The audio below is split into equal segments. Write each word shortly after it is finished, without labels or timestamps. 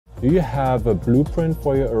Do you have a blueprint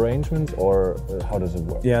for your arrangements, or how does it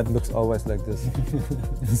work? Yeah, it looks always like this.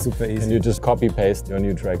 Super easy. And you just copy paste your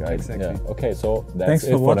new track. Exactly. Yeah. Okay, so that's Thanks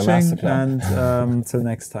it for for the watching, masterclass. and till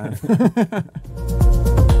next time.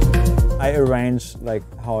 I arrange like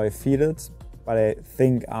how I feel it, but I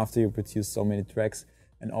think after you produce so many tracks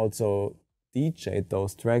and also DJ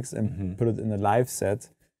those tracks and put it in a live set,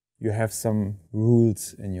 you have some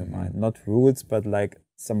rules in your mind. Not rules, but like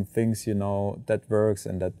some things, you know, that works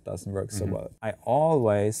and that doesn't work so well. I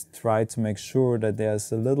always try to make sure that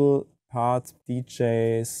there's a little part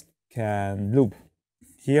DJs can loop.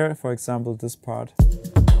 Here, for example, this part.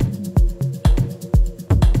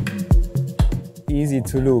 Easy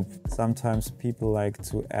to loop. Sometimes people like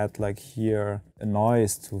to add like here a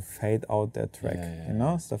noise to fade out their track, you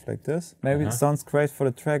know, stuff like this. Maybe it sounds great for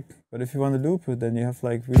the track, but if you want to loop it, then you have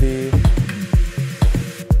like really,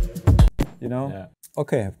 you know. Yeah.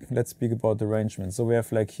 Okay, let's speak about the arrangement. So we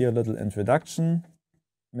have like here a little introduction.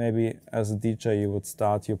 Maybe as a DJ you would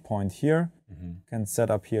start your point here. Can set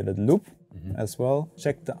up here a little loop as well.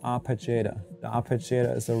 Check the arpeggiator. The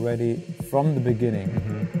arpeggiator is already from the beginning.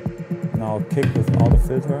 Now kick without a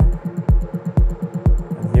filter.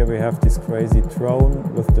 And here we have this crazy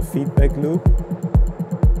drone with the feedback loop.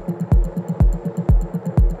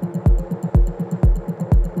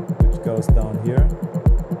 Which goes down here.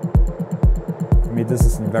 For me this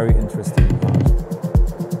is a very interesting part.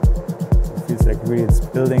 It feels like really it's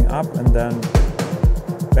building up and then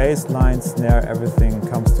bass line, snare, everything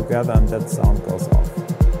comes together and that sound goes off.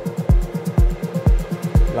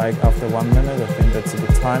 Like after 1 minute, I think that's a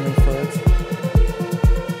good timing for it.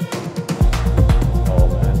 Oh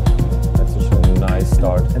man, that's such a nice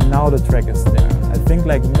start. And now the track is there. I think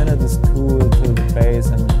like a minute is cool till the bass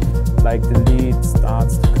and like the lead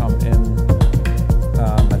starts to come in.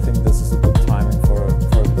 I think this is a good timing for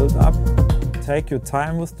a build up. Take your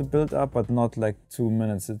time with the build up, but not like 2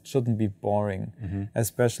 minutes. It shouldn't be boring,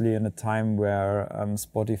 especially in a time where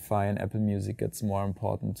Spotify and Apple Music gets more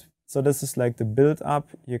important. So this is like the build up.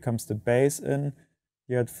 Here comes the bass in.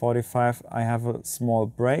 Here at 45, I have a small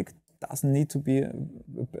break. Doesn't need to be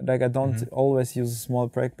like I don't always use a small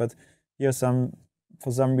break, but here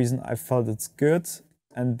for some reason I felt it's good.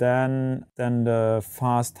 And then the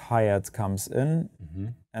fast hi-hat comes in,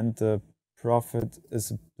 and the profit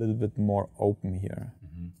is a little bit more open here.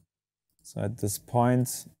 So at this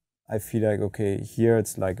point, I feel like okay, here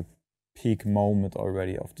it's like a peak moment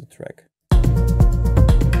already of the track.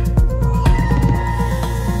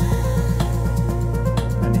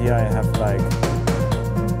 Here I have like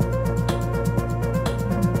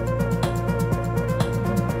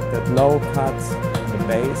that low cut on the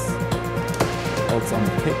bass, also on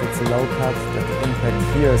the kick it's a low cut, that the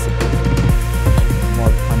impact here is a bit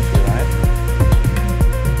more punchy, right?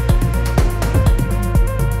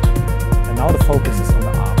 And now the focus is on the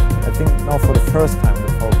arm. I think now for the first time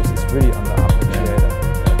the focus is really on the arpeggiator.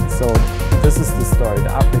 So this is the story, the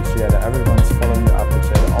arpeggiator, everyone's following the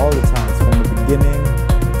arpeggiator all the time. It's from the beginning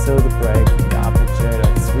till the break, the arpeggiator,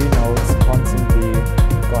 3 notes constantly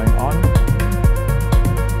going on.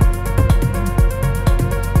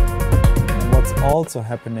 And what's also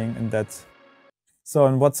happening in that,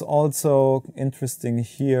 and what's also interesting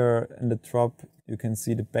here in the drop, you can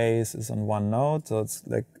see the bass is on 1 note, so it's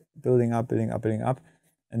like building up, building up, building up.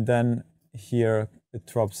 And then here it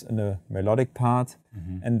drops in the melodic part,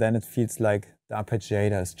 and then it feels like the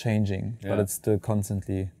arpeggiator is changing, but it's still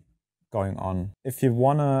constantly going on. If you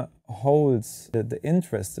want to hold the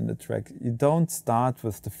interest in the track, you don't start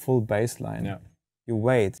with the full bass line. You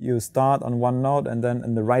wait. You start on 1 note and then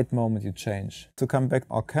in the right moment you change. To come back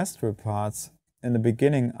to orchestral parts, in the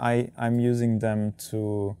beginning I'm using them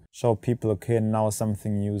to show people, okay, now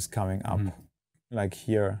something new is coming up. Like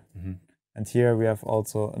here. And here we have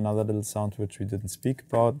also another little sound which we didn't speak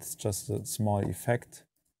about. It's just a small effect.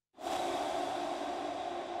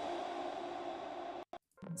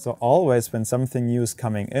 So always when something new is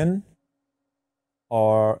coming in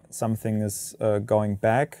or something is going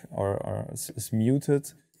back or is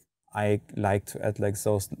muted, I like to add like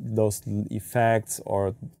those little effects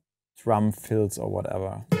or drum fills or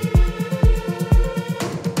whatever.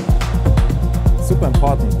 Super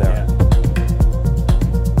important there.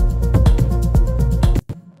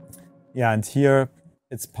 Yeah, and here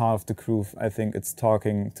it's part of the groove. I think it's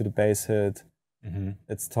talking to the bass hit,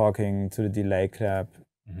 it's talking to the delay clap,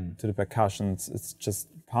 to the percussions. It's just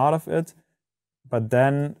part of it. But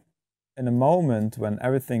then in a moment when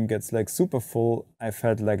everything gets like super full, I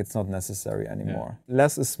felt like it's not necessary anymore.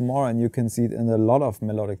 Less is more, and you can see it in a lot of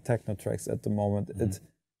melodic techno tracks at the moment.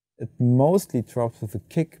 It mostly drops with a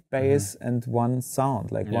kick, bass, and one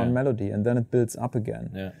sound, like one melody, and then it builds up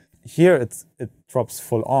again. here it drops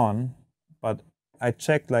full on, but I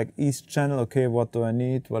check like each channel, okay, what do I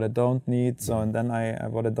need, what I don't need, so and then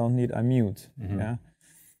what I don't need, I mute. Yeah.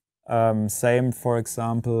 Same, for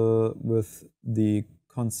example, with the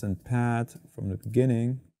constant pad from the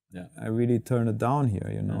beginning. Yeah. I really turn it down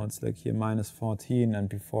here, you know, it's like here -14, and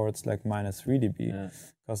before it's like -3 dB,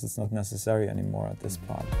 because it's not necessary anymore at this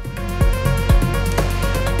part.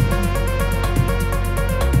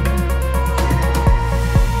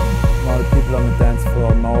 Now the people on the dance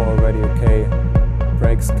floor know already, okay,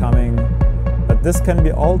 breaks coming, but this can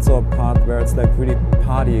be also a part where it's like really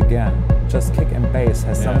party again. Just kick and bass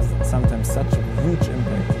has sometimes such a huge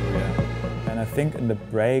impact. And I think in the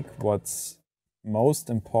break, what's most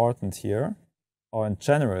important here, or in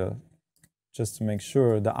general, just to make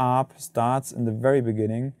sure, the ARP starts in the very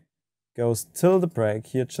beginning, goes till the break,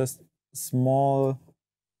 here just small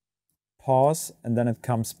pause, and then it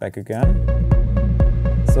comes back again.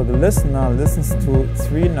 So the listener listens to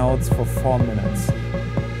 3 notes for 4 minutes,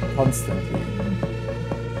 constantly.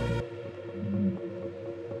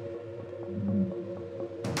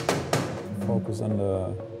 Focus on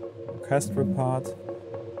the orchestral part.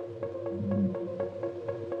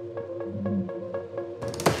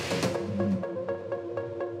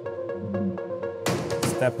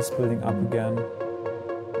 Step is building up again.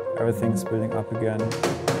 Everything's building up again.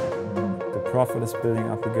 The profit is building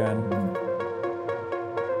up again.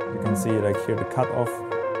 You can see like here the cutoff.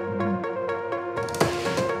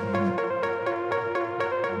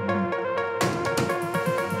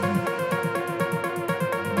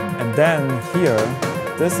 And then here,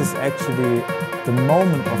 this is actually the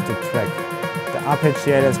moment of the track. The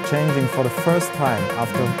arpeggiator is changing for the first time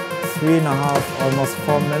after 3.5, almost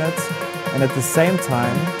 4 minutes. And at the same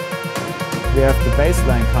time, we have the bass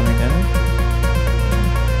line coming in.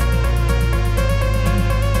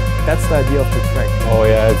 That's the idea of the track. Oh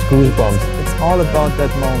yeah, it's goosebumps. It's all about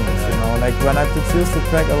that moment, you know. Like when I produce the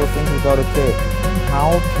track, I was thinking about, okay, how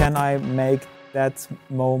can I make that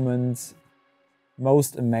moment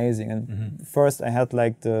most amazing? And first I had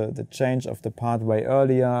like the change of the part way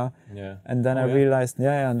earlier. And then I realized,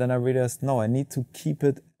 no, I need to keep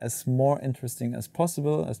it as more interesting as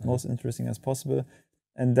possible, as most interesting as possible.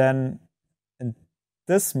 And then in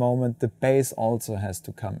this moment, the bass also has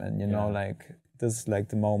to come in, you know, like this is like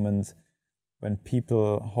the moment when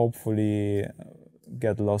people hopefully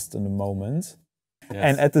get lost in the moment.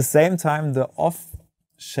 And at the same time, the off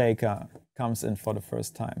shaker comes in for the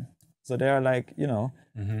first time. So there are like, you know,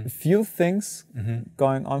 a few things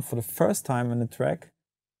going on for the first time in the track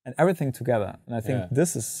and everything together. And I think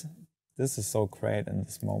this is so great in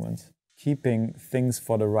this moment. Keeping things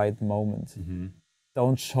for the right moment.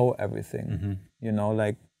 Don't show everything, you know,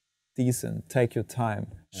 like decent, take your time,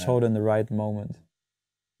 show it in the right moment.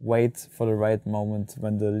 Wait for the right moment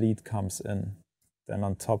when the lead comes in. Then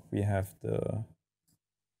on top we have the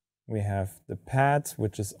pad,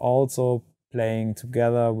 which is also playing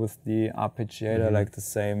together with the arpeggiator, like the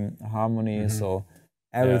same harmony. So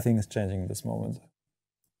everything is changing in this moment.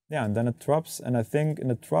 Yeah, and then it drops. And I think in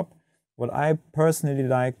the drop, what I personally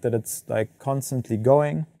like, that it's like constantly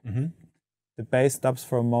going. The bass stops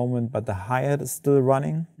for a moment, but the hi-hat is still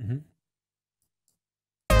running. And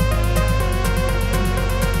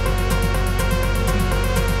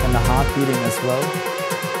the heart beating as well.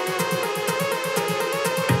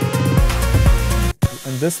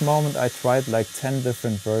 In this moment I tried like 10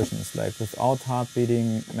 different versions, like without heart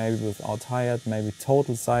beating, maybe without hi-hat, maybe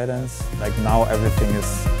total silence. Like now everything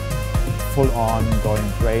is full on, going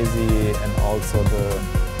crazy, and also the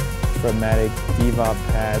dramatic diva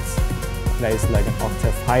pads plays like an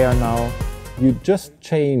octave higher now. You just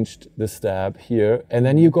changed the step here, and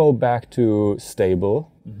then you go back to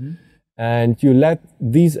stable, and you let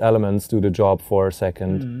these elements do the job for a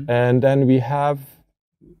second, and then we have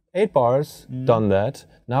 8 bars done that.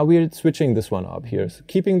 Now we're switching this one up here, so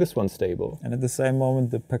keeping this one stable. And at the same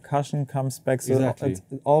moment, the percussion comes back. So it's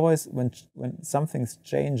always when something's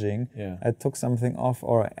changing, I took something off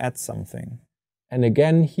or I add something. And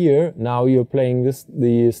again here, now you're playing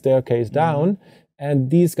the staircase down, and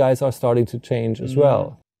these guys are starting to change as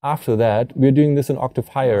well. After that, we're doing this an octave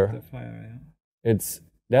higher.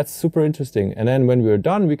 That's super interesting. And then when we're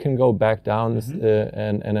done, we can go back down,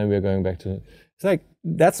 and then we're going back to. It's like,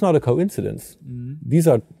 that's not a coincidence. These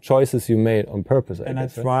are choices you made on purpose, I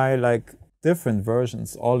guess, I try like different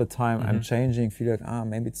versions all the time. I'm changing, feel like,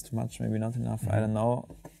 maybe it's too much, maybe not enough, I don't know.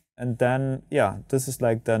 And then, this is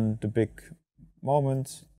like then the big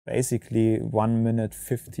moment, basically 1 minute,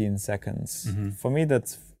 15 seconds. For me,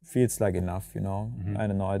 that feels like enough, you know. I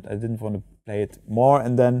don't know, I didn't want to play it more.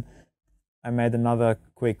 And then I made another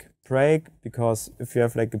quick break, because if you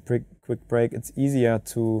have like a quick break, it's easier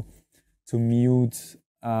to mute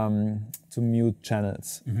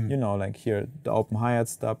channels. You know, like here the open hi-hat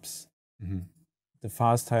stops, the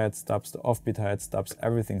fast hi-hat stops, the offbeat hi-hat stops,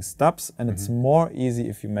 everything stops, and it's more easy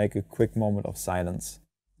if you make a quick moment of silence.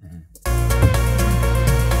 And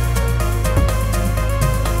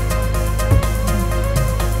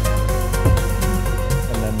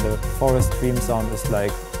then the forest stream sound is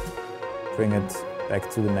like, bring it back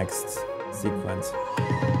to the next sequence.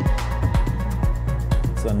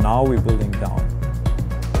 So now we're building down.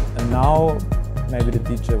 And now maybe the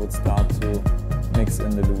DJ would start to mix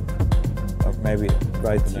in the loop. Or maybe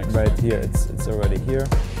right here, it's already here.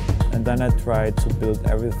 And then I try to build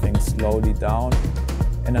everything slowly down.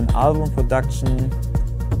 In an album production,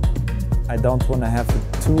 I don't want to have a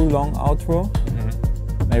too long outro.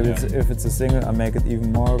 Maybe if it's a single, I make it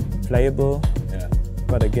even more playable.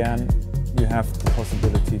 But again, you have the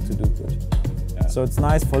possibility to do good. So it's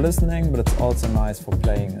nice for listening, but it's also nice for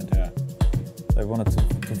playing it. I wanted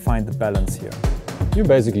to find the balance here. You're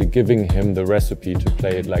basically giving him the recipe to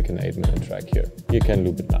play it like an 8-minute track here. He can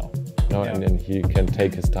loop it now. And then he can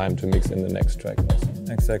take his time to mix in the next track also.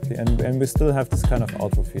 Exactly, and we still have this kind of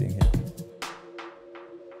outro feeling here.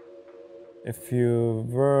 If you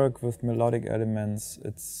work with melodic elements,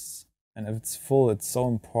 and if it's full, it's so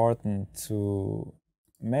important to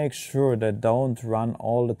make sure they don't run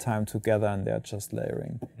all the time together and they're just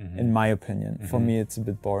layering, in my opinion. For me, it's a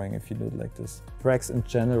bit boring if you do it like this. Tracks in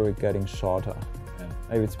general are getting shorter.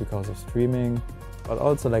 Maybe it's because of streaming, but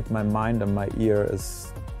also like my mind and my ear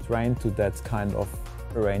is trained to that kind of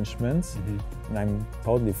arrangements, and I'm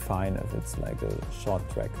totally fine if it's like a short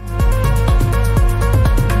track.